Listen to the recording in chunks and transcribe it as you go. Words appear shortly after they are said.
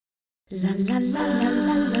La la la la la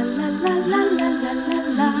la la la la la la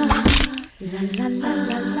la. La la la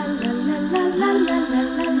la la la la la la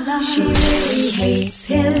la la. She really hates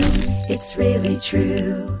him. It's really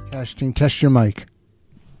true. Testing. Test your mic.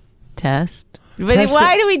 Test. But Test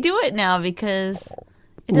why it. do we do it now? Because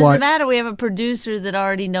it doesn't matter. We have a producer that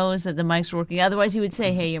already knows that the mic's working. Otherwise, he would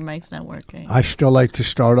say, hey, your mic's not working. I still like to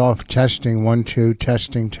start off testing. 1, 2,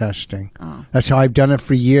 testing. Oh. That's how I've done it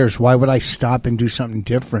for years. Why would I stop and do something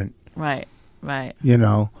different? Right, right. You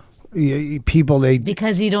know, people, they...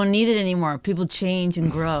 Because you don't need it anymore. People change and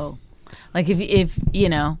grow. Like if you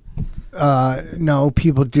know. No,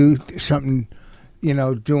 people do something, you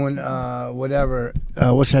know, doing whatever.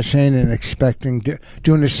 What's that saying? And expecting,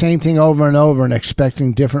 doing the same thing over and over and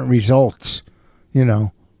expecting different results, you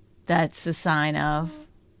know. That's a sign of.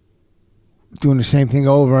 Doing the same thing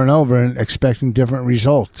over and over and expecting different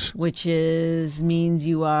results. Which means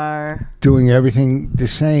you are. Doing everything the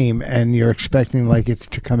same and you're expecting like it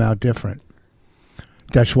to come out different.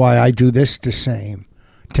 That's why I do this the same.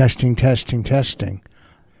 Testing.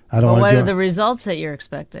 I don't. But what are the results that you're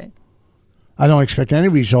expecting? I don't expect any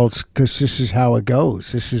results because this is how it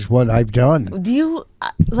goes. This is what I've done. Do you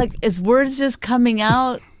like? Is words just coming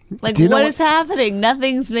out? Like what is happening?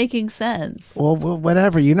 Nothing's making sense. Well,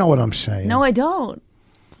 whatever. You know what I'm saying. No, I don't.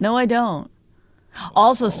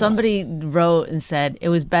 Also, somebody wrote and said it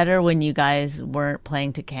was better when you guys weren't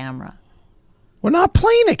playing to camera. We're not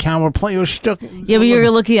playing a camera. We're playing. We're stuck. Yeah, but you're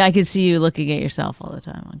looking. I could see you looking at yourself all the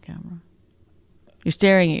time on camera. You're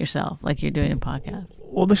staring at yourself like you're doing a podcast.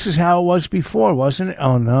 Well, this is how it was before, wasn't it?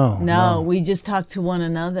 Oh no. No, we just talked to one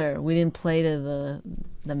another. We didn't play to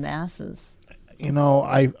the masses. You know,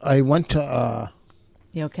 I went to.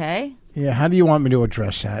 You okay? Yeah. How do you want me to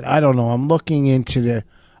address that? I don't know. I'm looking into the.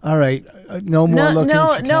 All right. No more looking into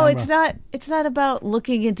camera. No, it's not. It's not about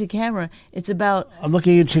looking into camera. It's about. I'm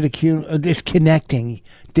looking into the it's connecting.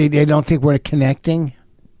 They don't think we're connecting.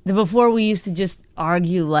 Before we used to just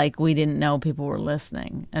argue like we didn't know people were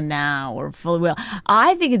listening, and now we're fully well.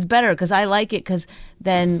 I think it's better because I like it because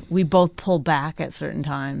then we both pull back at certain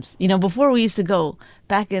times. You know, before we used to go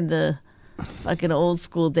back in the fucking old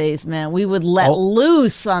school days, man. We would let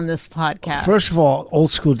loose on this podcast. First of all,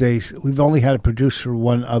 old school days. We've only had a producer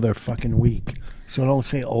one other fucking week, so don't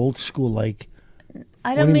say old school like.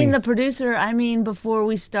 I don't mean the producer. I mean before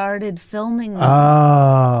we started filming.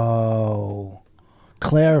 Oh.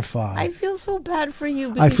 Clarify. I feel so bad for you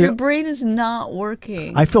because your brain is not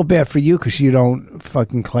working. I feel bad for you because you don't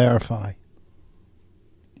fucking clarify.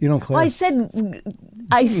 You don't clarify.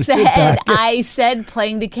 I said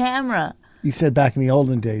playing the camera. You said back in the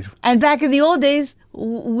olden days. And back in the old days,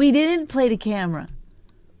 we didn't play the camera.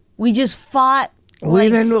 We just fought. I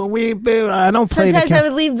don't play the camera. Sometimes I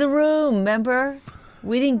would leave the room, remember?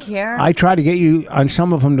 We didn't care. I tried to get you on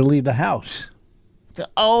some of them to leave the house.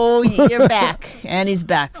 Oh, you're back. And he's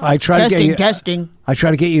back. I tried testing. I tried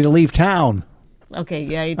to get you to leave town. Okay,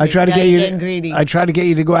 yeah. I tried to get you getting greedy. I tried to get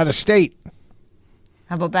you to go out of state.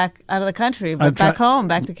 How about back out of the country, but back home,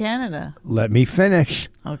 back to Canada? Let me finish.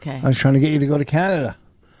 Okay. I was trying to get you to go to Canada.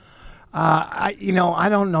 I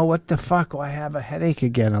don't know what the fuck. I have a headache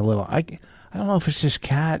again a little. I don't know if it's this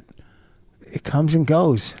cat. It comes and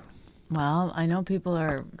goes. Well, I know people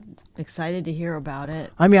are excited to hear about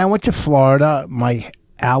it. I mean, I went to Florida. My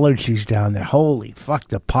allergies down there. Holy fuck,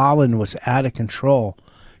 the pollen was out of control.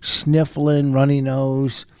 Sniffling, runny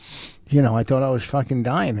nose. You know, I thought I was fucking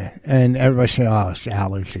dying. And everybody said, oh, it's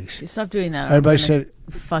allergies. Stop doing that. Everybody said...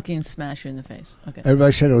 fucking smash you in the face. Okay.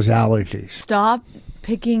 Everybody said it was allergies. Stop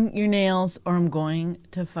picking your nails or I'm going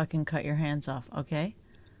to fucking cut your hands off, okay?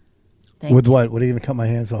 With what? What are you going to cut my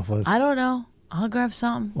hands off with? I don't know. I'll grab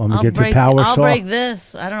something. Well, I'm going to get the power saw. I'll break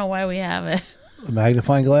this. I don't know why we have it. A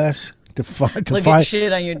magnifying glass? Look at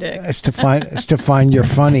shit on your dick. It's to find you're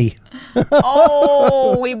funny.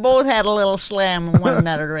 Oh, we both had a little slam on one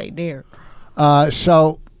another right there.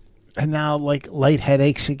 So, and now like light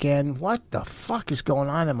headaches again. What the fuck is going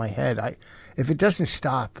on in my head? If it doesn't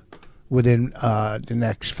stop within the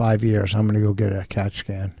next 5 years, I'm going to go get a CAT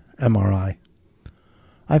scan, MRI.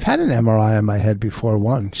 I've had an MRI on my head before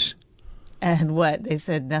once. And what? They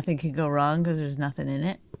said nothing can go wrong because there's nothing in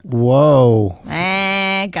it? Whoa.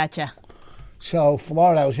 Gotcha. So,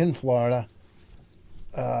 Florida, I was in Florida.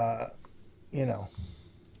 I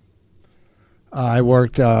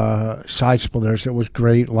worked Side Splitters. It was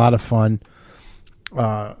great, a lot of fun.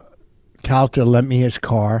 Calta lent me his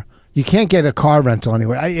car. You can't get a car rental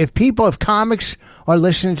anywhere. If comics are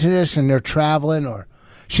listening to this and they're traveling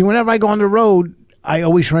whenever I go on the road, I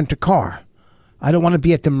always rent a car. I don't want to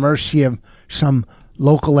be at the mercy of some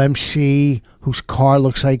local MC whose car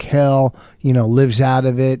looks like hell, lives out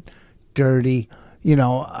of it, dirty. You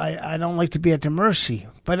know, I don't like to be at the mercy.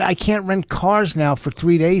 But I can't rent cars now for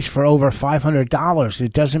 3 days for over $500.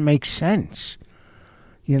 It doesn't make sense.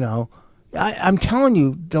 You know, I'm telling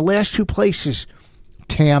you, the last two places,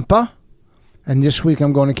 Tampa, and this week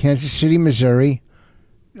I'm going to Kansas City, Missouri.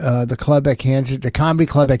 The Comedy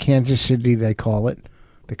Club at Kansas City, they call it.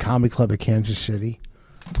 The Comedy Club at Kansas City.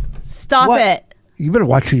 Stop What? it. You better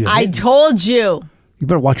watch who you're I hitting. told you. You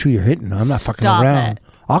better watch who you're hitting. I'm not fucking Stop around. it.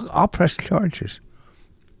 I'll press charges.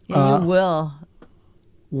 Yeah, you will.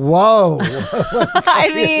 Whoa.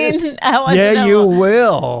 I mean, I want to Yeah, know. you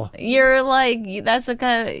will. You're like, that's the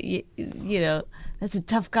kind of, you know, that's a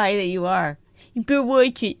tough guy that you are. You better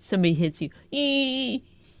watch it. Somebody hits you.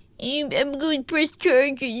 I'm going to press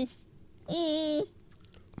charges.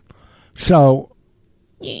 So,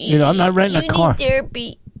 you know, I'm not renting a car. You need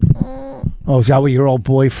therapy. Oh, is that what your old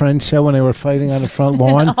boyfriend said when they were fighting on the front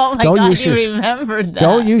lawn? Oh my God, you remembered that.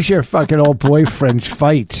 Don't use your fucking old boyfriend's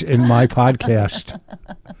fights in my podcast.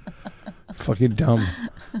 Fucking dumb.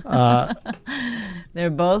 They're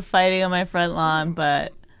both fighting on my front lawn,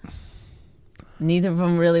 but neither of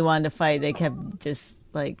them really wanted to fight. They kept just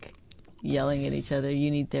like yelling at each other. You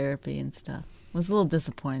need therapy and stuff. It was a little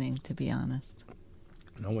disappointing, to be honest.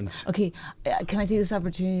 No one's. Okay, can I take this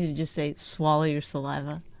opportunity to just say, swallow your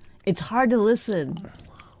saliva? It's hard to listen.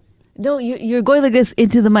 No, you're going like this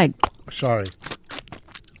into the mic. Sorry.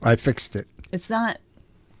 I fixed it. It's not.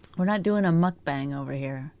 We're not doing a mukbang over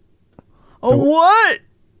here. Oh, what?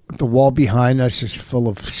 The wall behind us is full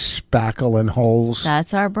of spackle and holes.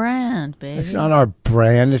 That's our brand, baby. It's not our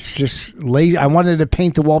brand. It's just lazy. I wanted to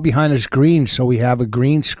paint the wall behind us green so we have a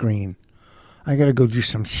green screen. I got to go do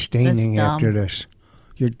some staining That's dumb. after this.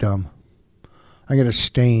 You're dumb. I got to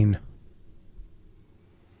stain.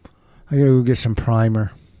 I got to go get some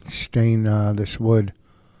primer. Stain this wood.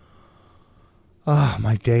 Oh,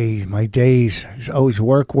 my days. It's always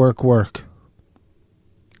work, work, work.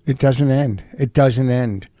 It doesn't end. It doesn't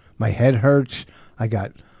end. My head hurts. I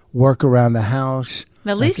got work around the house.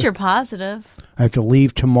 At least you're positive. I have to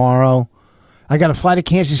leave tomorrow. I got to fly to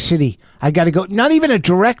Kansas City. I got to go, not even a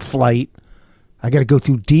direct flight. I got to go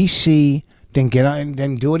through D.C., then get on,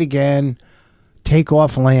 then do it again, take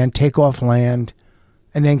off land,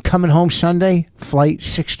 and then coming home Sunday, flight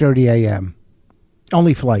 6:30 a.m.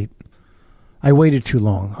 Only flight. I waited too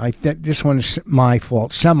long. This one's my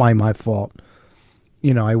fault, semi my fault.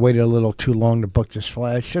 You know, I waited a little too long to book this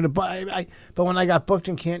flight. I should have, but when I got booked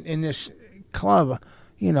in this club,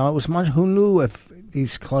 you know, it was much. Who knew if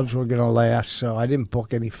these clubs were going to last? So I didn't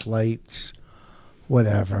book any flights.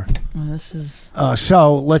 Whatever. Well, this is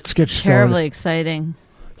So let's get started. terribly exciting.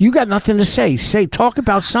 You got nothing to say. Talk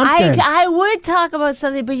about something. I would talk about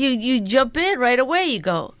something, but you jump in right away. You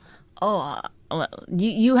go,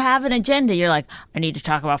 you have an agenda. You're like, I need to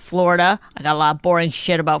talk about Florida. I got a lot of boring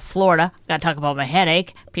shit about Florida. I got to talk about my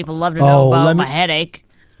headache. People love to know about my headache.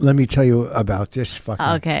 Let me tell you about this fucking.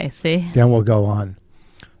 Okay, see? Then we'll go on.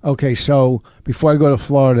 Okay, so before I go to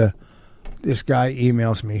Florida, this guy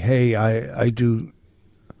emails me, hey, I do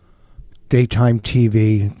daytime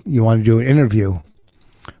TV. You want to do an interview?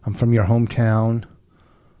 I'm from your hometown.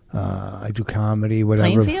 I do comedy,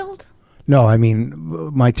 whatever. Plainfield? No, I mean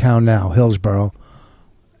my town now, Hillsborough.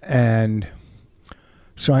 And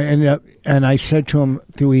so I ended up, and I said to him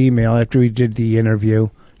through email after we did the interview,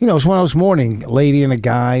 you know, it was one of those morning, lady and a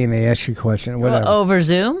guy, and they ask you a question, whatever. Over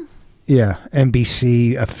Zoom? Yeah,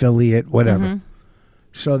 NBC, affiliate, whatever. Mm-hmm.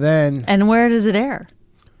 So then, And where does it air?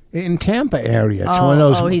 in Tampa area, it's one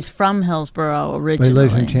of those. He's from Hillsborough But originally. he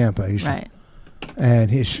lives in Tampa. Right.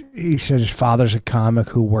 And he said his father's a comic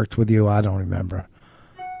who worked with you. I don't remember.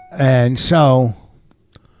 And so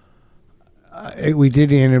we did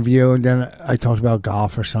the interview, and then I talked about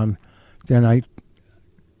golf or something. Then I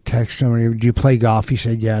texted him, do you play golf? He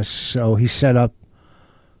said yes. So he set up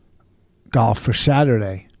golf for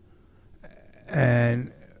Saturday.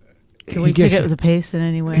 And Can we pick up the pace in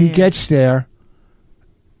any way? he gets there.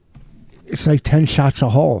 It's like 10 shots a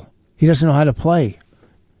hole. He doesn't know how to play.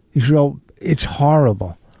 It's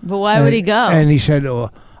horrible. But why would he go? And he said,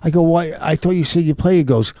 I go, why? I thought you said you play. He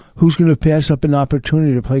goes, who's going to pass up an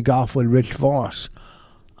opportunity to play golf with Rich Voss?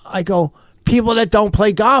 I go, people that don't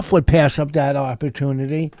play golf would pass up that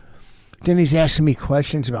opportunity. Then he's asking me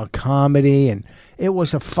questions about comedy, and it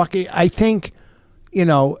was I think, you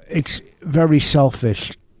know, it's very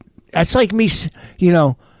selfish. It's like me, you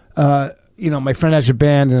know, my friend has a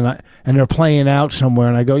band and they're playing out somewhere,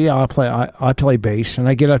 and I go, yeah, I play bass, and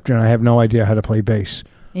I get up there and I have no idea how to play bass.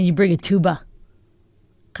 And you bring a tuba.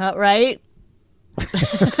 Cut right?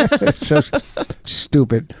 It's so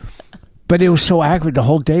stupid. But it was so aggravating. The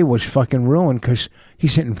whole day was fucking ruined because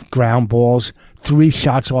he's hitting ground balls, 3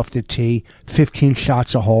 shots off the tee, 15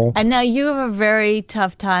 shots a hole. And now you have a very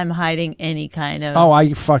tough time hiding any kind of. Oh,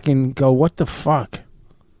 I fucking go, what the fuck?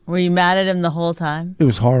 Were you mad at him the whole time? It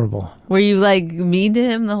was horrible. Were you like mean to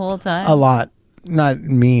him the whole time? A lot. Not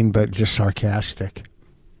mean, but just sarcastic.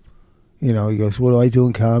 You know, he goes, what do I do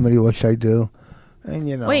in comedy? What should I do? And,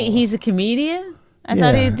 you know. Wait, he's a comedian? I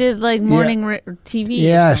thought he did like morning TV.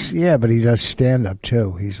 Yes, yeah, but he does stand-up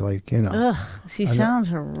too. He's like, you know. Ugh, she sounds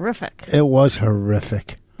horrific. It was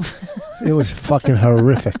horrific. It was fucking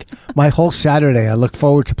horrific. My whole Saturday, I looked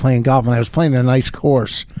forward to playing golf, and I was playing a nice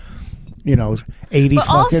course. You know, $80 But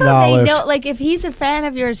also, fucking they know, like, if he's a fan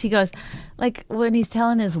of yours, he goes, like, when he's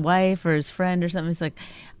telling his wife or his friend or something, he's like,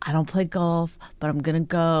 I don't play golf, but I'm going to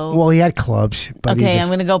go. Well, he had clubs. But Okay, he just, I'm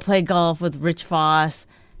going to go play golf with Rich Voss.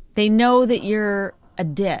 They know that you're a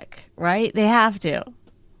dick, right? They have to.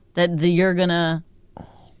 That you're going to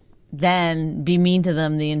then be mean to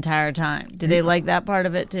them the entire time. Do they like that part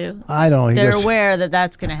of it, too? I don't know. They're aware that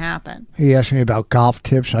that's going to happen. He asked me about golf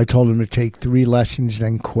tips. I told him to take 3 lessons,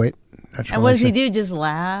 then quit. That's And what I what does he said. do? Just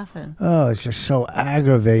laugh? And Oh, it's just so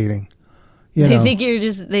aggravating. You they know, think you're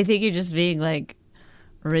just being like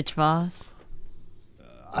Rich Voss.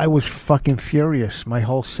 I was fucking furious. My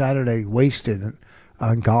whole Saturday wasted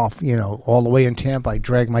on golf. You know, all the way in Tampa, I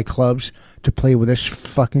dragged my clubs to play with this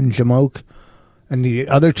fucking jamoke, and the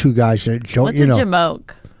other 2 guys that What's you a know,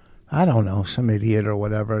 jamoke? I don't know, some idiot or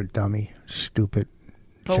whatever, dummy, stupid.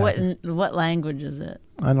 But what language is it?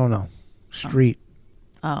 I don't know. Street.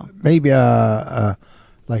 Oh, Maybe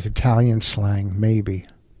like Italian slang, maybe.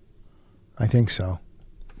 I think so.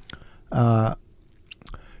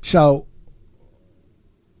 So,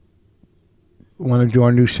 want to do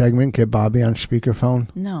our new segment? Get Bobby on speakerphone.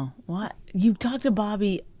 no. What? You talk to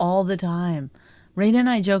Bobby all the time. Raina and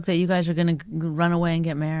I joke that you guys are going to run away and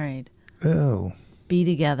get married. Oh, Be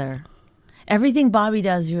together. Everything Bobby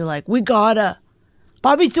does, you're like, we gotta.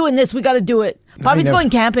 Bobby's doing this, we gotta do it. Bobby's never- going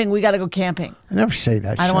camping, we gotta go camping. I never say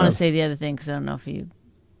that. I don't want to shit. say the other thing because I don't know if he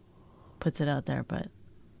puts it out there, but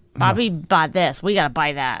Bobby bought this, we gotta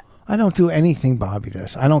buy that. I don't do anything Bobby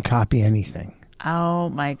does. I don't copy anything. Oh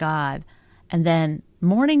my God. And then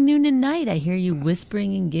morning, noon, and night, I hear you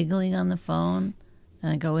whispering and giggling on the phone.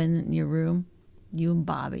 And I go in your room, you and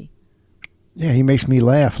Bobby. Yeah, he makes me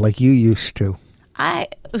laugh like you used to.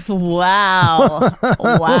 Wow.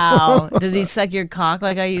 Wow. Does he suck your cock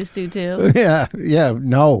like I used to too? Yeah,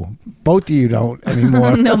 no. Both of you don't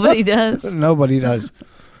anymore. Nobody does. Nobody does.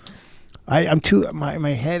 I'm too,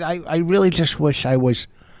 my head, I really just wish I was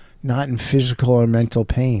not in physical or mental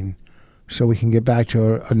pain so we can get back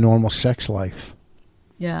to a normal sex life.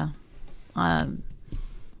 Yeah.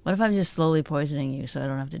 What if I'm just slowly poisoning you so I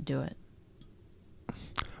don't have to do it?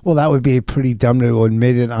 Well, that would be pretty dumb to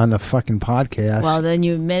admit it on the fucking podcast. Well, then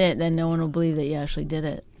you admit it, then no one will believe that you actually did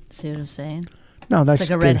it. See what I'm saying? No, that's It's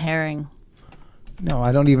like a red herring. No,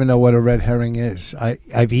 I don't even know what a red herring is.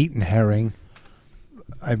 I've eaten herring.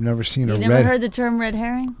 I've never seen You a never red. heard the term red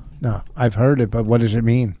herring? No, I've heard it, but what does it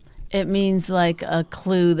mean? It means like a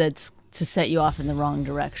clue that's to set you off in the wrong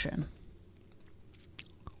direction.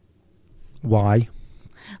 Why?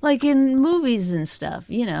 Like in movies and stuff,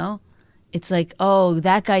 you know. It's like, oh,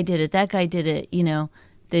 that guy did it, you know.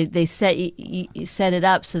 They set you set it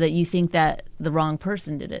up so that you think that the wrong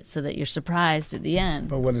person did it, so that you're surprised at the end.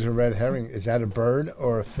 But what is a red herring? Is that a bird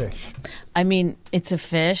or a fish? I mean, it's a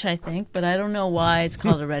fish, I think, but I don't know why it's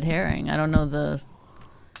called a red herring. I don't know the,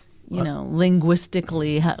 you know,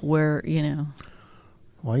 linguistically where, you know.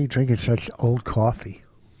 Why are you drinking such old coffee?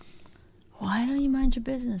 Why don't you mind your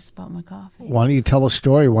business about my coffee? Why don't you tell a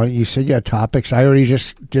story? Why don't you say you had topics? I already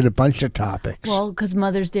just did a bunch of topics. Well, because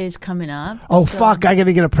Mother's Day is coming up. oh, so- fuck. I got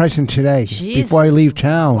to get a present today Jesus. before I leave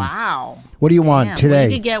town. Wow. What do you want Damn. today? Well,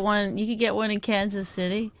 you could get one in Kansas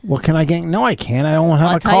City. What can I get? No, I can't. I don't have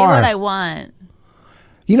I'll a tell car. you what I want.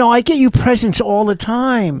 You know, I get you presents all the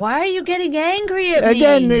time. Why are you getting angry at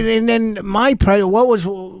And me? then my what was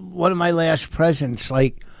one of my last presents?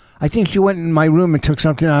 Like, I think you went in my room and took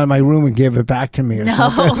something out of my room and gave it back to me or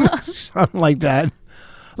something. Something like that.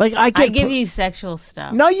 Like I give you sexual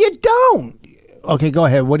stuff. No, you don't. Okay, go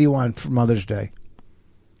ahead. What do you want for Mother's Day?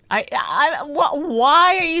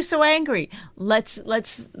 Why are you so angry?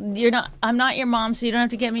 I'm not your mom, so you don't have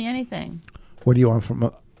to get me anything. What do you want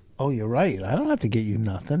from? Oh, you're right. I don't have to get you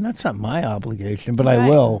nothing. That's not my obligation, but I Right.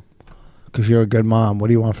 will, because you're a good mom. What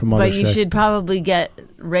do you want for Mother's But you Day? should probably help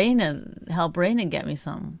Raina get me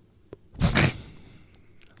some.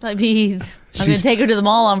 I'm going to take her to the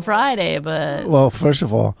mall on Friday, but Well, first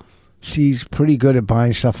of all, she's pretty good at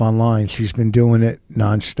buying stuff online. She's been doing it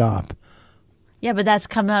nonstop. Yeah, but that's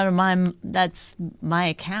coming out of that's my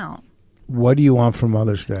account. What do you want for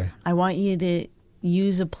Mother's Day? I want you to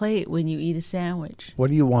use a plate when you eat a sandwich. What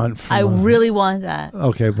do you want for I Mother's really want that.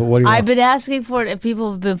 Okay, but what do you I've want? been asking for it. If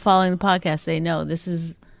people have been following the podcast, they know this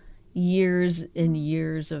is years and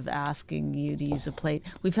years of asking you to use a plate.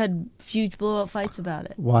 We've had huge blowout fights about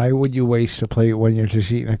it. Why would you waste a plate when you're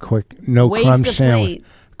just eating a quick Waste crumb a sandwich? plate.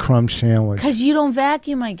 Crumb sandwich. Because you don't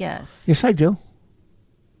vacuum, I guess. Yes, I do.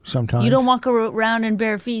 Sometimes. You don't walk around in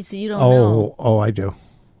bare feet, so you don't know. Oh, I do.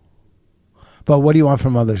 But what do you want for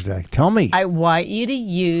Mother's Day? Tell me. I want you to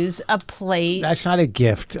use a plate. That's not a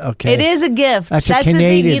gift, okay? It is a gift. That's the a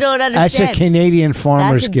Canadian. thing you don't understand. That's a Canadian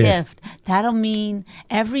farmer's That's a gift. That'll mean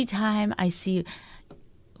every time I see you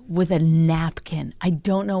with a napkin, I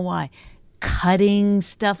don't know why, cutting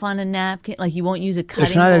stuff on a napkin, like you won't use a cutting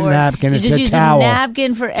It's not board. a napkin. You It's just a use towel. a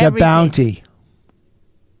napkin for It's everything. a bounty.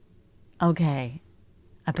 Okay,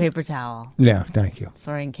 a paper towel. Yeah, thank you.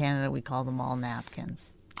 Sorry, in Canada we call them all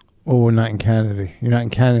napkins. Well, we're not in Canada. You're not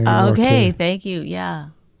in Canada anymore, Okay, too. thank you. Yeah.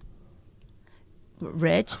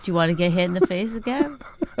 Rich, do you want to get hit in the face again?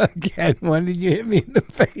 Again, when did you hit me in the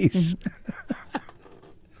face?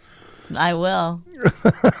 I will.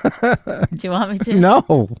 Do you want me to? No.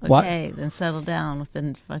 What? Okay, then settle down with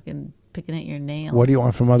the fucking picking at your nails. What do you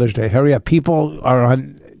want for Mother's Day? Hurry up. People are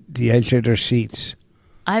on the edge of their seats.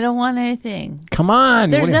 I don't want anything. Come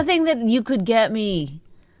on. There's What do you- nothing that you could get me.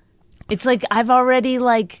 It's like I've already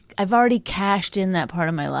cashed in that part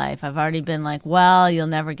of my life. I've already been like, well, you'll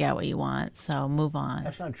never get what you want, so move on.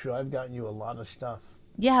 That's not true. I've gotten you a lot of stuff.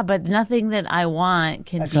 Yeah, but nothing that I want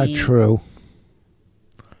can That's be. not true.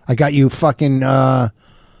 I got you fucking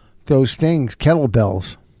those things,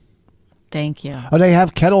 kettlebells. Thank you. Oh, they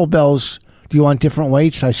have kettlebells. Do you want different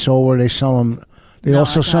weights? I saw where they sell them. They No,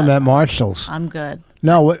 also I sell them got- at Marshall's. I'm good.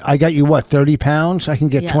 No, I got you, 30 pounds? I can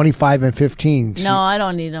get Yeah. 25 and 15. No, I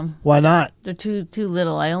don't need them. Why not? They're too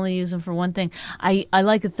little. I only use them for one thing. I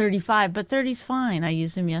like a 35, but 30's fine. I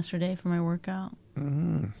used them yesterday for my workout.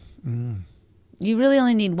 You really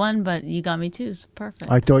only need one, but you got me two. It's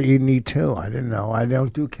perfect. I thought you'd need two. I didn't know. I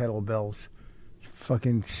don't do kettlebells.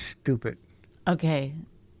 Fucking stupid. Okay.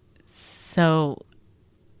 So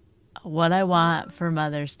what I want for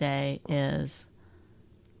Mother's Day is,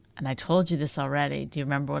 and I told you this already. Do you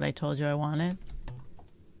remember what I told you I wanted?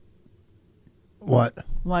 What?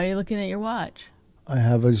 Why are you looking at your watch? I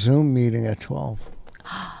have a Zoom meeting at 12.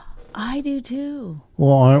 I do too.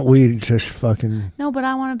 Well, aren't we just fucking... No, but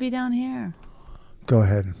I want to be down here. Go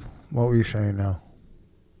ahead. What were you saying now?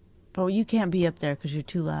 But you can't be up there because you're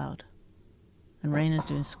too loud. And Raina's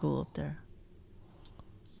doing school up there.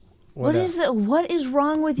 What is it? What is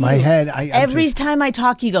wrong with you? My head. Every time I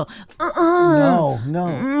talk, you go, No.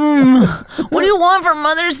 what do you want for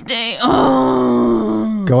Mother's Day?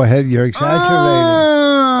 Go ahead. You're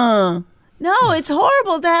exaggerating. No, it's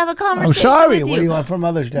horrible to have a conversation I'm sorry. with What do you want for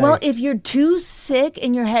Mother's Day? Well, if you're too sick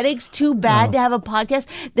and your headache's too bad to have a podcast,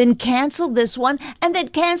 then cancel this one and then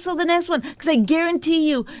cancel the next one. Because I guarantee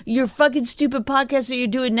you, your fucking stupid podcast that you're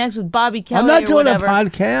doing next with Bobby Kelly I'm not or doing whatever. a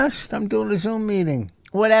podcast. I'm doing a Zoom meeting.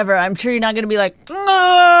 Whatever. I'm sure you're not going to be like,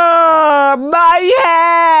 my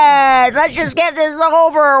head. Let's just get this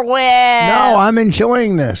over with. No, I'm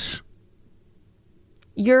enjoying this.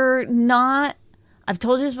 You're not. I've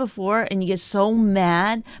told you this before, and you get so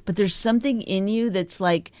mad, but there's something in you that's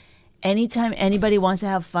like, anytime anybody wants to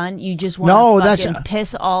have fun, you just want to fucking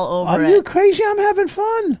piss all over Are it. you crazy? I'm having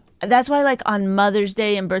fun. That's why, like, on Mother's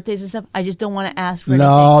Day and birthdays and stuff, I just don't want to ask for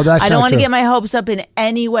No, anything. that's I don't not want to true. get my hopes up in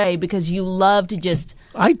any way because you love to just...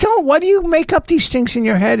 I don't. Why do you make up these things in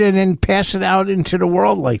your head and then pass it out into the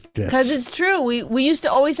world like this? Because it's true. We used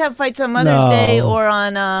to always have fights on Mother's No. Day or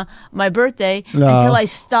on my birthday No. until I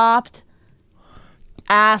stopped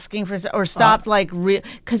asking for or stopped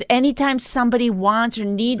because anytime somebody wants or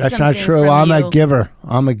needs That's something not true. from I'm you, a giver.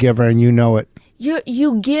 I'm a giver, and you know it.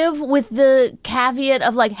 you give with the caveat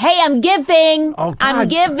of like, hey, I'm giving. Oh, I'm God.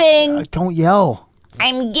 giving. Don't yell.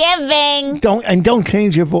 I'm giving. Don't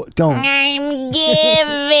change your voice. Don't. I'm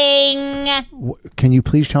giving. Can you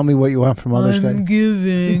please tell me what you want for Mother's Day?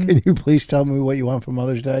 giving. Can you please tell me what you want for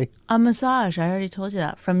Mother's Day? A massage. I already told you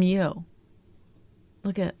that from you.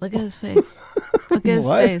 Look at his face. Look at his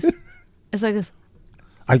What? face. It's like this.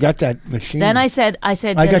 I got that machine. Then I said. I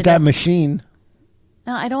got that machine.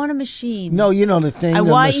 No, I don't want a machine. No, you know the thing. I the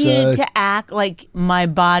want you massage. to act like my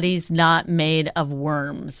body's not made of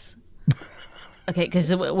worms. Okay,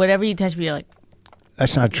 because whatever you touch me, you're like.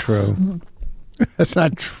 That's not true. That's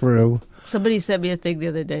not true. Somebody sent me a thing the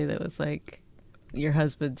other day that was like, your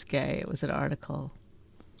husband's gay. It was an article.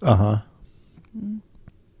 Uh huh.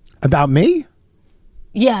 About me?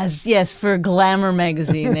 Yes, for Glamour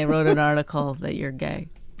magazine, they wrote an article that you're gay.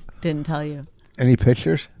 Didn't tell you. Any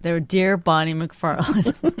pictures? They were, Dear Bonnie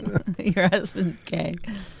McFarlane, your husband's gay.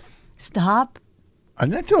 Stop. I'm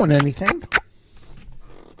not doing anything.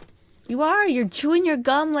 You are. You're chewing your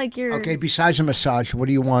gum like you're... Okay, besides a massage, what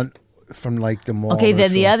do you want from like the mall? Okay, or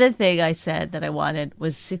then the so? other thing I said that I wanted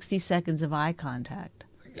was 60 seconds of eye contact.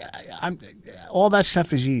 All that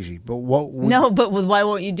stuff is easy, but what? No, but why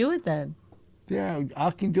won't you do it then? Yeah,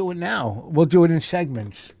 I can do it now. We'll do it in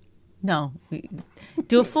segments. No.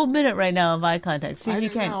 Do a full minute right now of eye contact. See if I you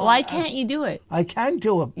don't can. know. Why can't you do it? I can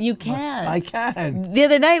do it. You can. I can. The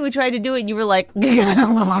other night we tried to do it and you were like,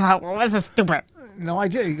 what's a stupid? No, I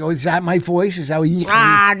did. You go, is that my voice? Is that what you...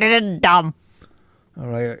 This is dumb. All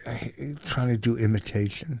right, I'm trying to do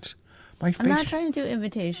imitations. My face... I'm not trying to do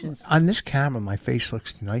invitations. On this camera, my face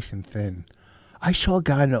looks nice and thin. I saw a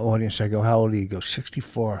guy in the audience. I go, how old are you? He goes,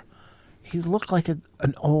 64. He looked like an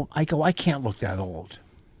old... I go, I can't look that old.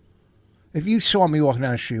 If you saw me walking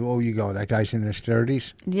down the street, oh, you go, that guy's in his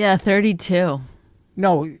 30s? Yeah, 32.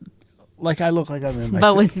 No, like I look like I'm in my...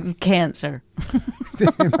 But with cancer.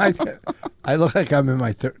 I look like I'm in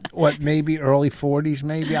my... maybe early 40s,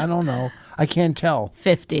 maybe? I don't know. I can't tell.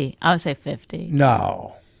 50. I would say 50.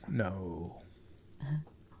 No.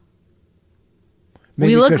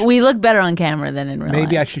 We look better on camera than in real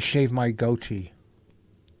Maybe I life. should shave my goatee.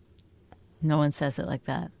 No one says it like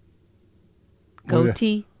that. What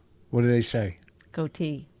Goatee? What do they say?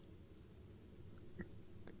 Goatee.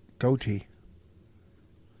 Goatee.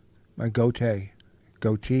 My goatee.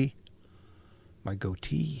 Goatee. My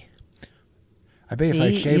goatee. I bet if I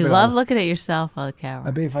See, shave you it, love looking at yourself on the I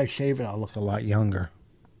camera. bet if I shave it, I'll look a lot younger.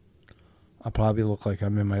 I'll probably look like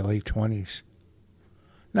I'm in my late 20s.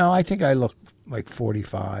 No, I think I look like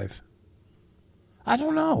 45. I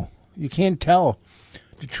don't know. You can't tell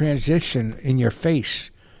the transition in your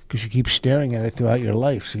face because you keep staring at it throughout your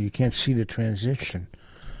life, so you can't see the transition.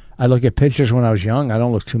 I look at pictures when I was young. I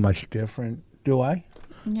don't look too much different, do I?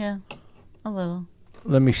 Yeah, a little.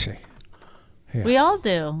 Let me see. Yeah. We all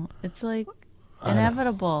do. It's like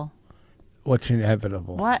inevitable. What's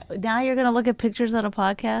inevitable? What? Now you're going to look at pictures on a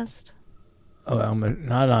podcast? Oh, I'm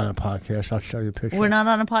not on a podcast. I'll show you a picture. We're not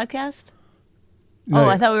on a podcast? No, Oh,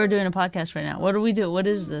 I thought we were doing a podcast right now. What do we do? What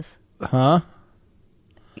is this? Huh?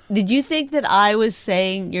 Did you think that I was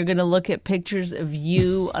saying you're going to look at pictures of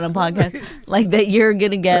you on a podcast? Like that you're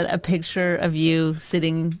going to get a picture of you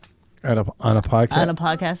sitting On a podcast? on a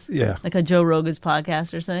podcast? Yeah. Like a Joe Rogan's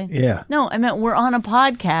podcast or something? Yeah. No, I meant we're on a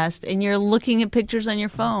podcast and you're looking at pictures on your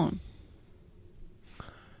phone.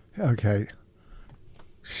 Okay.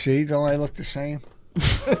 See, don't I look the same?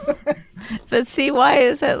 But see, why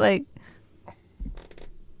is that like...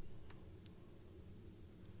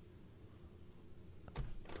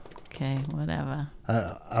 Okay, whatever.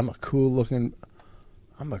 I'm a cool looking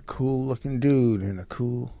dude in a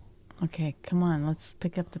cool. Okay, come on, let's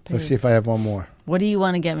pick up the pace. Let's see if I have one more. What do you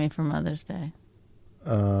want to get me for Mother's Day? I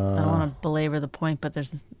don't want to belabor the point, but I'm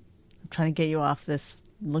trying to get you off this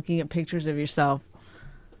looking at pictures of yourself.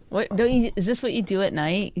 What don't you? Is this what you do at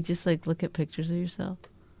night? You just like look at pictures of yourself.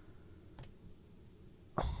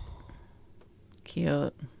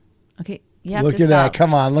 Cute. Okay, you have Look to at stop. that.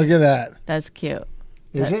 Come on, look at that. That's cute.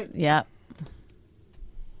 Is it? Yeah.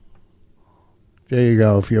 There you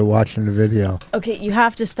go, if you're watching the video. Okay, you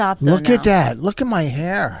have to stop. Though, Look now. at that. Look at my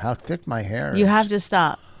hair. How thick my hair is. You have to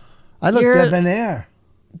stop. I look You're- debonair.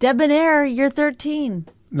 Debonair, you're 13.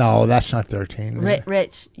 No, that's not 13. man.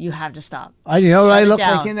 Rich, you have to stop. You know what Shut I it look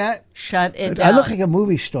down. like in that? Shut it down. I look like a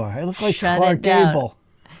movie star. I look like Shut Clark it down. Gable.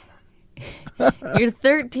 You're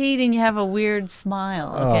 13 and you have a weird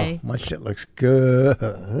smile, okay? Oh, my shit looks good.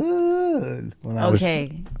 When I was-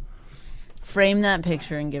 Okay. Frame that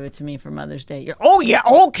picture and give it to me for Mother's Day. Oh yeah,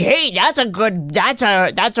 okay. That's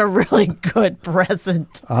a really good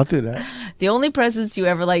present. I'll do that. The only presents you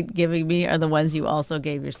ever liked giving me are the ones you also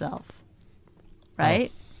gave yourself.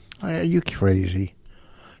 Right? Are you crazy?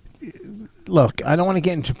 Look, I don't want to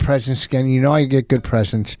get into presents again. You know I get good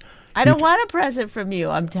presents. I don't want a present from you.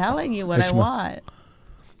 I'm telling you what It's I want.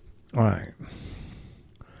 All right.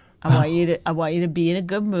 I want you to be in a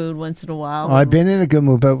good mood once in a while. I've been in a good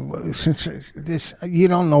mood, but since this, you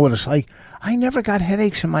don't know what it's like. I never got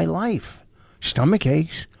headaches in my life. Stomach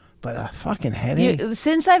aches, but a fucking headache.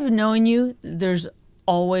 Since I've known you, there's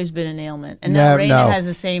always been an ailment. And No, now Raina no. has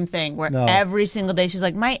the same thing where No. every single day she's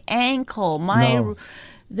like, my ankle, my No.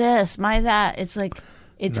 this, my that. It's like,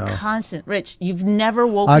 it's No. constant. Rich, you've never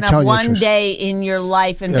I'll woken tell up you one truth. day in your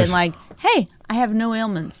life and Yes. been like, hey, I have no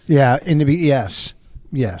ailments. Yeah, yes.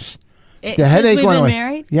 The Since headache we've went been away.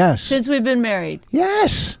 married? Yes. Since we've been married.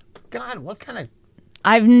 Yes. God, what kind of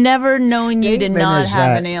I've never known you to Statement not is have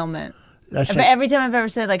that- an ailment. That's But every time I've ever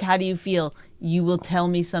said, like, how do you feel? You will tell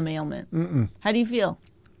me some ailment. How do you feel?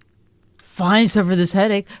 Fine, except for this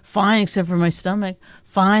headache. Fine, except for my stomach.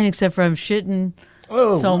 Fine, except for I'm shitting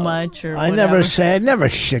so much or I whatever. I never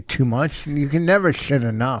shit too much. You can never shit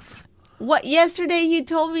enough. What? Yesterday you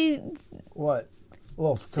told me What?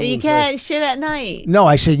 Well, that you can't shit at night. No,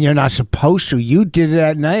 I said you're not supposed to. You did it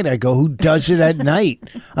at night. I go, who does it at night?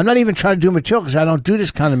 I'm not even trying to do material because I don't do this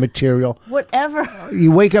kind of material. Whatever.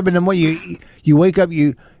 You wake up in the morning. You wake up.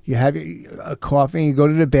 You have a coffee. You go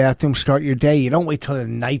to the bathroom. Start your day. You don't wait till the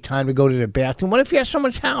nighttime to go to the bathroom. What if you're at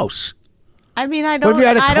someone's house? I mean, I What don't. if you're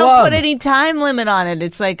at a I club? don't put any time limit on it.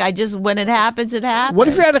 It's like I just when it happens, it happens. What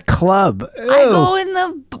if you're at a club? I Ew.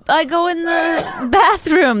 go in the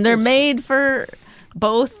bathroom. They're made for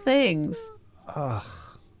both things.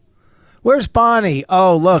 Where's Bonnie?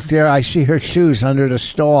 Oh, look there. I see her shoes under the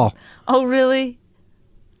stall. Oh, really?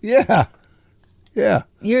 Yeah. Yeah.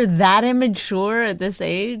 You're that immature at this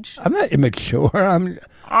age? I'm not immature.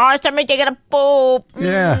 Oh, somebody taking a poop.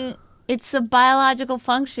 Yeah. It's a biological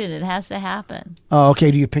function. It has to happen. Oh,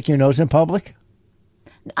 okay. Do you pick your nose in public?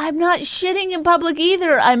 I'm not shitting in public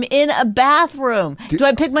either. I'm in a bathroom. Do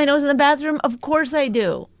I pick my nose in the bathroom? Of course I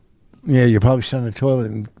do. Yeah, you probably sit on the toilet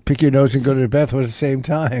and pick your nose and go to the bathroom at the same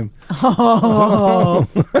time. Oh,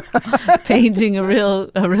 painting a real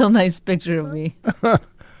nice picture of me.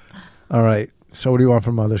 All right. So what do you want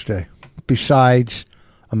for Mother's Day? Besides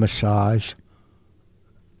a massage,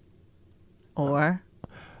 Or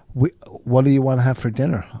what do you want to have for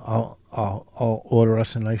dinner? I'll order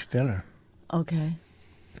us a nice dinner. okay,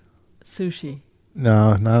 sushi.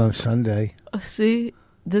 No, not on Sunday. Oh, see,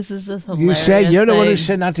 this is just You hilarious. said you're the one who thing.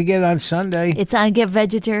 said not to get it on Sunday. It's I get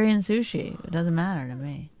vegetarian sushi. It doesn't matter to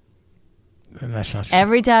me. And that's not.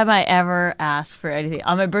 Every time I ever ask for anything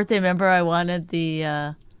on my birthday, remember I wanted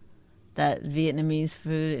the that Vietnamese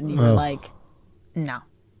food, and you were Oh. like, "No."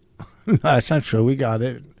 No, that's not true. We got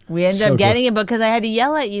it. We ended So up getting good. it because I had to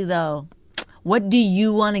yell at you though. What do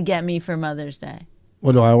you want to get me for Mother's Day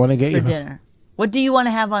What do I want to get for you? dinner? What do you want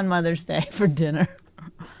to have on Mother's Day for dinner?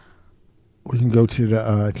 We can go to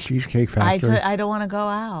the Cheesecake Factory. I don't want to go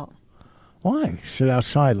out. Why? Sit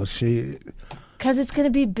outside. Let's see. Because it's going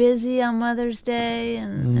to be busy on Mother's Day,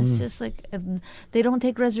 and Mm. it's just like they don't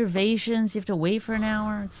take reservations. You have to wait for an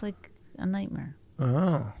hour. It's like a nightmare.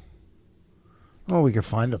 Oh. Well, we could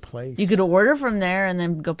find a place. You could order from there and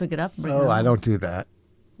then go pick it up. And bring it Oh, I home. don't do that.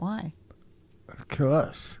 Why?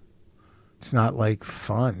 Because it's not like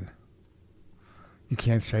fun. You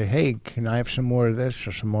can't say, hey, can I have some more of this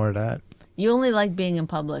or some more of that? You only like being in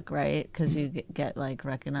public, right? Because you get like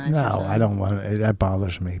recognized. or No, something. I don't want it. That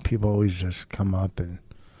bothers me. People always just come up and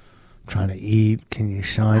trying to eat. Can you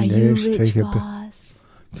sign Are you this? Rich Take Voss?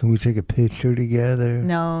 Can we take a picture together?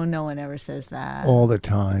 No, no one ever says that. All the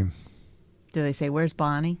time. Do they say, "Where's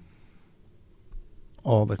Bonnie"?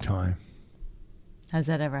 All the time. Has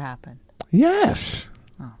that ever happened? Yes.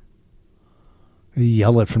 Oh. You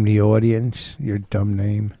yell it from the audience. Your dumb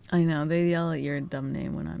name. I know they yell at your dumb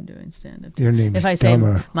name when I'm doing stand up. Your name If is I say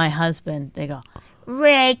dumber. my husband, they go,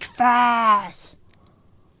 "Rich Voss,"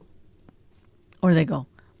 or they go,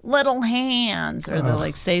 "Little Hands," or they'll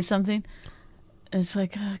like say something. It's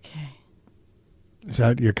like, okay. Is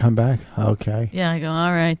that your comeback? Okay. Yeah, I go,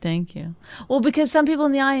 all right, thank you. Well, because some people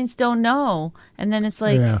in the audience don't know. And then it's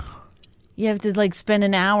like, yeah. you have to like spend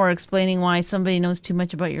an hour explaining why somebody knows too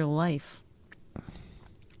much about your life.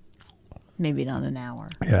 Maybe not an hour.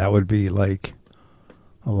 Yeah, that would be like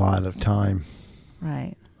a lot of time.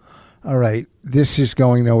 Right. All right. This is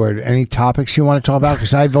going nowhere. Any topics you want to talk about?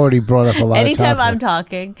 Because I've already brought up a lot Anytime of I'm topics.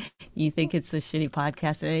 talking, you think it's a shitty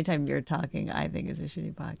podcast. And anytime you're talking, I think it's a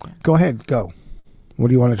shitty podcast. Go ahead. Go. What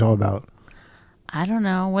do you want to talk about? I don't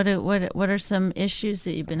know. What are some issues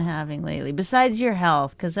that you've been having lately? Besides your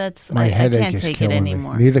health, because that's, My I headache can't is take it killing me.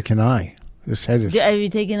 anymore. Neither can I. This head is... Have you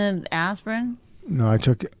taken an aspirin? No, I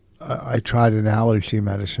took... I tried an allergy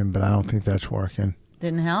medicine, but I don't think that's working.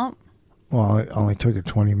 Didn't help? Well, I only took it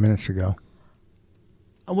 20 minutes ago.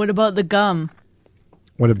 What about the gum?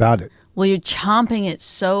 What about it? Well, you're chomping it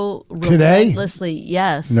so Today? relentlessly.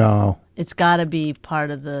 Yes. No. It's got to be part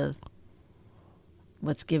of the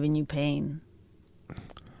what's giving you pain.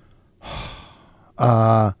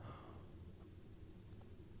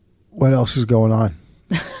 What else is going on?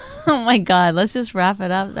 Oh my God! Let's just wrap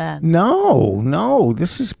it up then. No.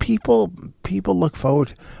 This is people look forward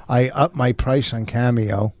to... I upped my price on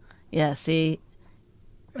Cameo Yeah. See,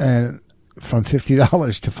 and from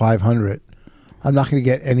 $50 to $500. I'm not going to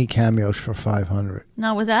get any cameos for $500.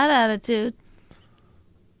 no, with that attitude,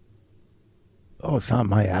 Oh, it's not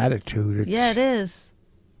my attitude. It's, yeah, it is.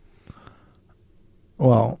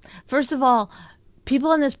 Well, First of all, people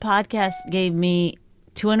on this podcast gave me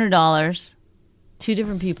 $200. 2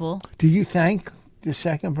 different people. did you thank the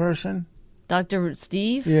second person? Dr.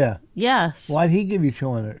 Steve? Yeah. Yes. Why'd he give you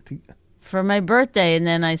 200? For my birthday. And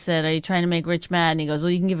then I said, are you trying to make Rich mad? And he goes,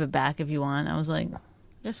 well, you can give it back if you want. I was like,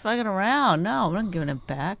 just fucking around. No, I'm not giving it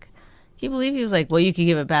back. Can you believe he was like, well, you can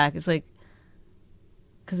give it back? It's like,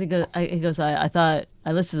 because he goes, I thought,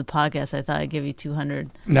 I listened to the podcast. I thought I'd give you 200.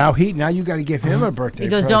 Now you got to give him a birthday. He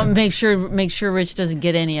goes, present. don't make sure Rich doesn't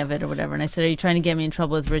get any of it or whatever. And I said, are you trying to get me in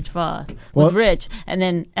trouble with Rich Voss? Well- With Rich. And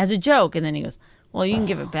then as a joke. And then he goes, well, you can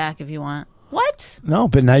give it back if you want. What? No,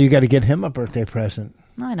 but now you got to get him a birthday present.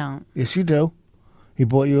 No, I don't. Yes, you do. He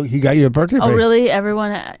got you a birthday Oh, present. really?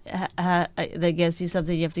 Everyone that gives you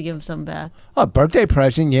something, you have to give them something back? A birthday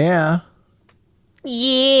present, yeah.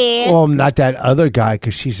 Yeah. Well, not that other guy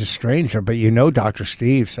because she's a stranger, but you know Dr.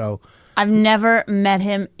 Steve, so I've never met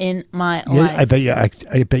him in my yeah, life.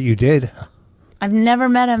 I bet you did. I've never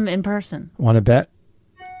met him in person. Want to bet?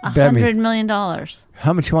 Bet me. $100 million.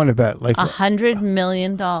 How much you want to bet? Like $100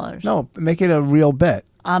 million. no, make it a real bet.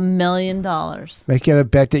 $1 million. Make it a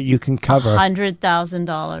bet that you can cover.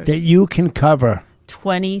 $100,000. That you can cover.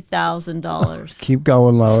 $20,000. Keep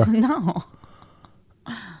going lower. No.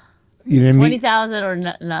 You didn't meet. 20,000 or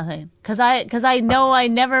nothing. Because I know I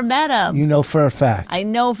never met him. You know for a fact. I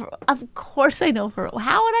know of course I know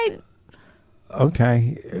how would I?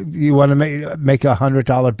 Okay, you want to make a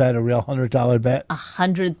 $100 bet, a real $100 bet?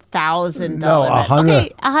 $100,000. No, bet. 100. Okay,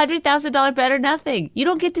 $100,000 bet or nothing. You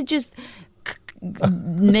don't get to just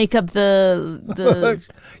make up the.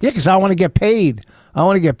 Yeah, because I want to get paid. I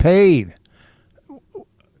want to get paid.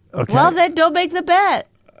 Okay. Well, then don't make the bet.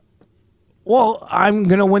 Well, I'm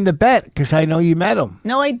gonna win the bet because I know you met him.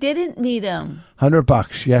 No, I didn't meet him.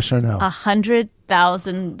 $100, yes or no?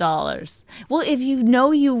 $100,000. Well, if you know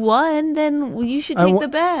you won, then you should take the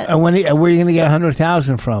bet. And where are you gonna get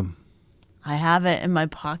 $100,000 from? I have it in my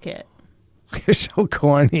pocket. You're so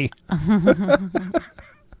corny.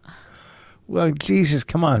 Well, Jesus,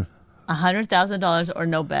 come on. $100,000 or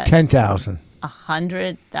no bet. 10,000.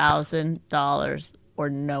 $100,000 or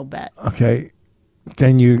no bet. Okay.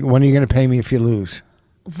 Then when are you gonna pay me if you lose?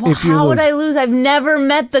 Well, If you how would lose. I lose? I've never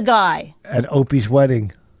met the guy. At Opie's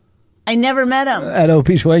wedding. I never met him. At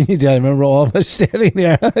Opie's wedding, you did. I remember all of us standing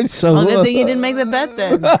there. So, Oh, good thing you didn't make the bet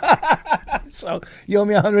then. so you owe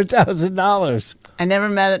me $100,000. I never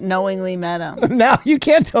knowingly met him. Now you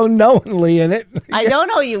can't go knowingly in it. I don't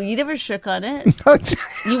know you. You never shook on it.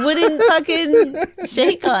 You wouldn't fucking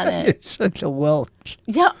shake on it. You're such a Welch.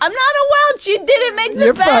 Yeah, I'm not a Welch. You didn't make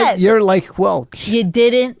the bet. You're like Welch. You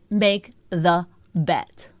didn't make the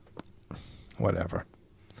bet. Whatever.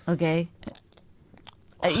 Okay.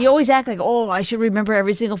 You always act like, oh, I should remember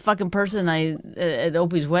every single fucking person at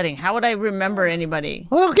Opie's wedding. How would I remember anybody?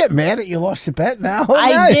 Well, don't get mad that you lost the bet now.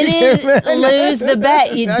 I didn't lose the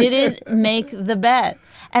bet. You didn't make the bet.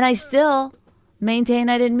 And I still maintain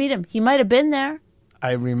I didn't meet him. He might have been there.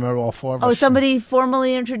 I remember all four of us. Oh, somebody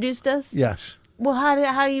formally introduced us? Yes. Well, how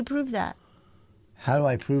do you prove that? How do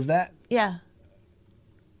I prove that? Yeah.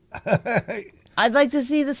 I'd like to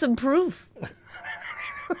see some proof.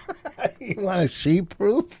 You want to see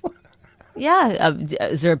proof? Yeah.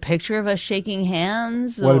 Is there a picture of us shaking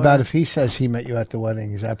hands? What or- about if he says he met you at the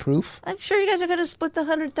wedding? Is that proof? I'm sure you guys are going to split the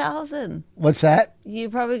 100,000. What's that? You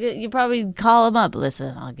probably call him up.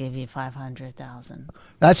 Listen, I'll give you 500,000.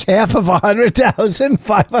 That's half of 100,000,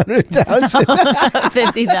 500,000.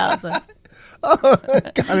 50,000.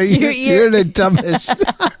 God, you're the dumbest.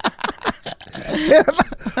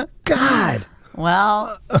 God.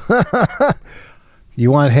 Well, You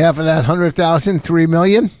want half of that 100,000, 3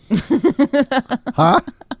 million? Huh?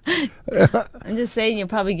 I'm just saying you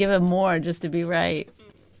probably give him more just to be right.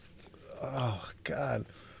 Oh, God.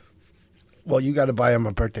 Well, you got to buy him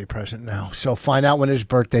a birthday present now. So find out when his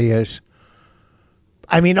birthday is.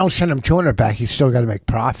 I mean, don't send him 200 back. You still got to make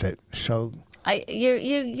profit. So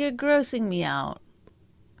You're grossing me out.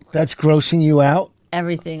 that's grossing you out?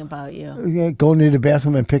 Everything about you. Yeah, going to the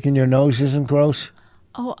bathroom and picking your nose isn't gross?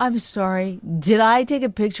 Oh, I'm sorry. Did I take a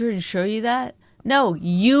picture and show you that? No,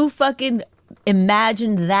 you fucking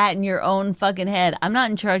imagined that in your own fucking head. I'm not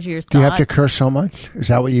in charge of your thoughts. Do you have to curse so much? Is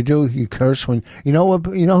that what you do? You curse when you know what?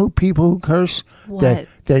 You know who people who curse What?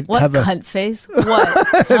 that What have cunt face?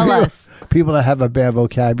 What? Tell us. people that have a bad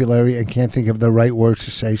vocabulary and can't think of the right words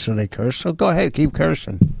to say, so they curse. So go ahead, keep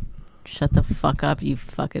cursing. Shut the fuck up, you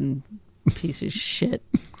fucking piece of shit,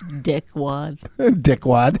 dickwad.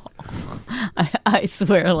 Dickwad. I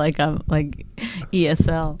swear, like I'm like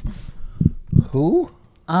ESL. Who?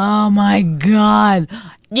 Oh my God.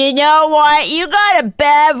 You know what? You got a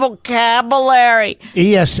bad vocabulary.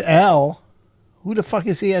 ESL? Who the fuck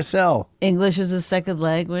is ESL? English is a second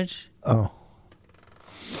language. Oh.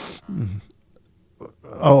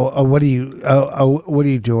 What are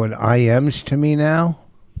you doing? IMs to me now?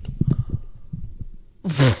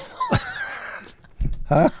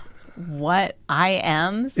 Huh? What?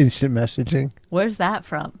 IMs? Instant messaging? Where's that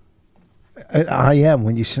from? An IM,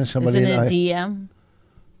 when you send somebody Isn't it an DM?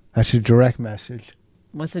 That's a direct message.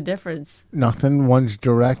 What's the difference? Nothing. One's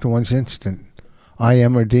direct, one's instant.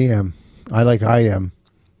 IM or DM. I like IM.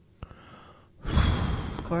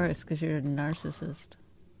 Of course, because you're a narcissist.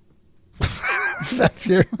 That's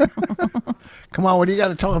your. Come on, what do you got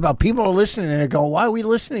to talk about? People are listening and they go, "Why are we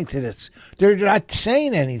listening to this?" They're not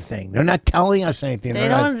saying anything. They're not telling us anything. They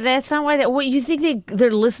don't. That's not why. What you think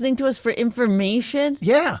they're listening to us for information?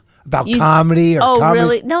 Yeah, about comedy or. Oh, comedy.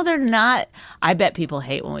 really? No, they're not. I bet people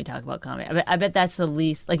hate when we talk about comedy. I bet that's the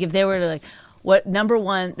least. Like if they were to like, what number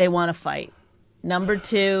one, they want to fight. Number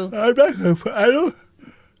two, I don't.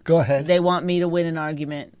 Go ahead. They want me to win an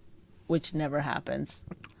argument, which never happens.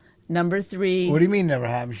 Number three. What do you mean never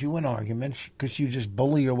happens? You win arguments because you just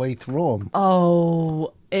bully your way through them.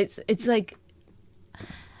 Oh, it's like,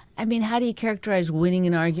 I mean, how do you characterize winning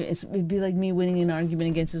an argument? It'd be like me winning an argument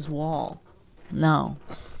against this wall. No,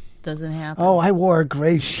 doesn't happen. Oh, I wore a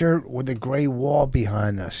gray shirt with a gray wall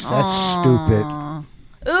behind us. That's stupid.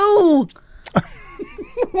 Ooh,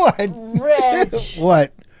 What? Rich.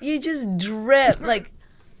 What? You just drip like.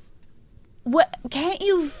 What? Can't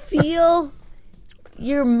you feel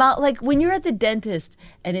your mouth? Like when you're at the dentist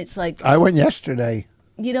and it's like. I went yesterday.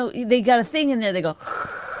 You know, they got a thing in there. They go,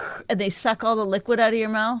 and they suck all the liquid out of your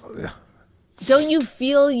mouth. Don't you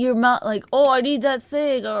feel your mouth like, oh, I need that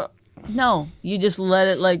thing? Or no, you just let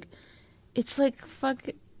it like. It's like fuck.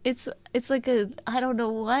 It's like a I don't know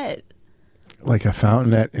what. Like a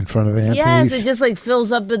fountain in front of Anthony's. Yes, it just like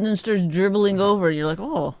fills up and then starts dribbling over. You're like,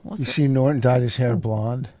 oh, what's You that? see Norton dyed his hair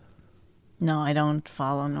blonde? No, I don't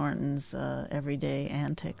follow Norton's everyday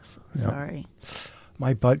antics. Yep. Sorry.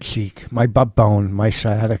 My butt cheek, my butt bone, my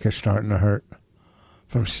sciatica is starting to hurt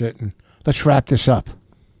from sitting. Let's wrap this up.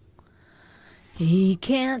 He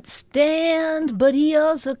can't stand, but he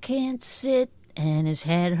also can't sit, and his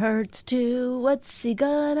head hurts too. What's he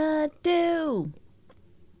gonna do?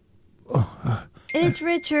 It's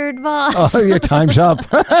Richard Voss. Oh, your time's up.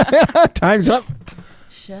 Time's up.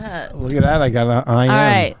 Shut. Look at that. I got an IM. All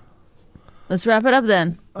right. Let's wrap it up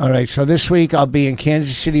then. All right. So this week I'll be in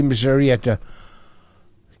Kansas City, Missouri at the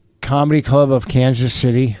Comedy Club of Kansas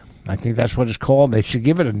City. I think that's what it's called. They should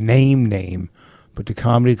give it a name, but the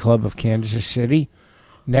Comedy Club of Kansas City.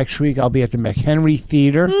 Next week I'll be at the McHenry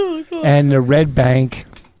Theater and the Red Bank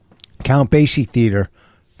Count Basie Theater.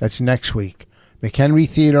 That's next week. McHenry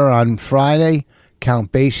Theater on Friday,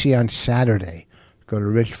 Count Basie on Saturday. Go to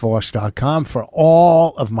richvoss.com for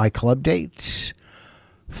all of my club dates.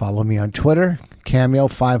 Follow me on Twitter,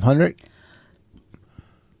 Cameo500.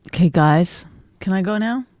 Okay, guys. Can I go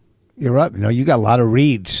now? You're up. No, you got a lot of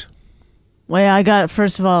reads. Well, I got,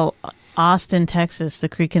 first of all, Austin, Texas, the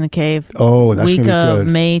Creek in the Cave. Oh, that's week going to be of good.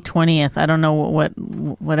 May 20th. I don't know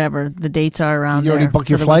whatever the dates are around You already there booked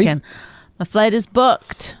for your the flight? weekend. My flight is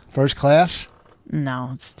booked. First class?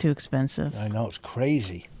 No, it's too expensive. I know, it's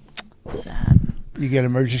crazy. Sad. You get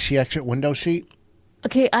emergency exit window seat?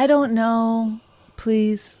 Okay, I don't know.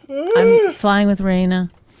 Please. I'm flying with Raina.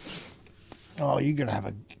 Oh, you're going to have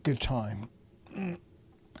a good time.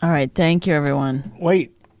 All right, thank you, everyone.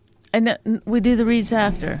 Wait. And we do the reads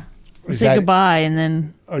after. We Is say that- goodbye and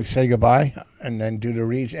then Say goodbye and then do the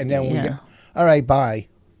reads. And then we Yeah. get. All right, bye.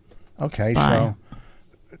 Okay, Bye.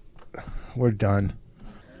 so we're done.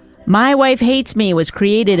 My Wife Hates Me was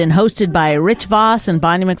created and hosted by Rich Voss and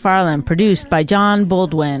Bonnie McFarlane, produced by John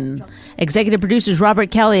Baldwin. Executive producers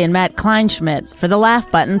Robert Kelly and Matt Kleinschmidt for the Laugh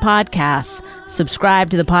Button Podcast.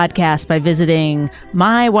 Subscribe to the podcast by visiting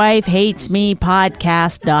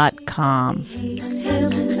mywifehatesmepodcast.com.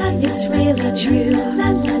 It's really true,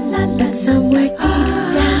 but somewhere deep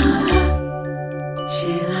down, she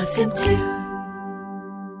loves him too.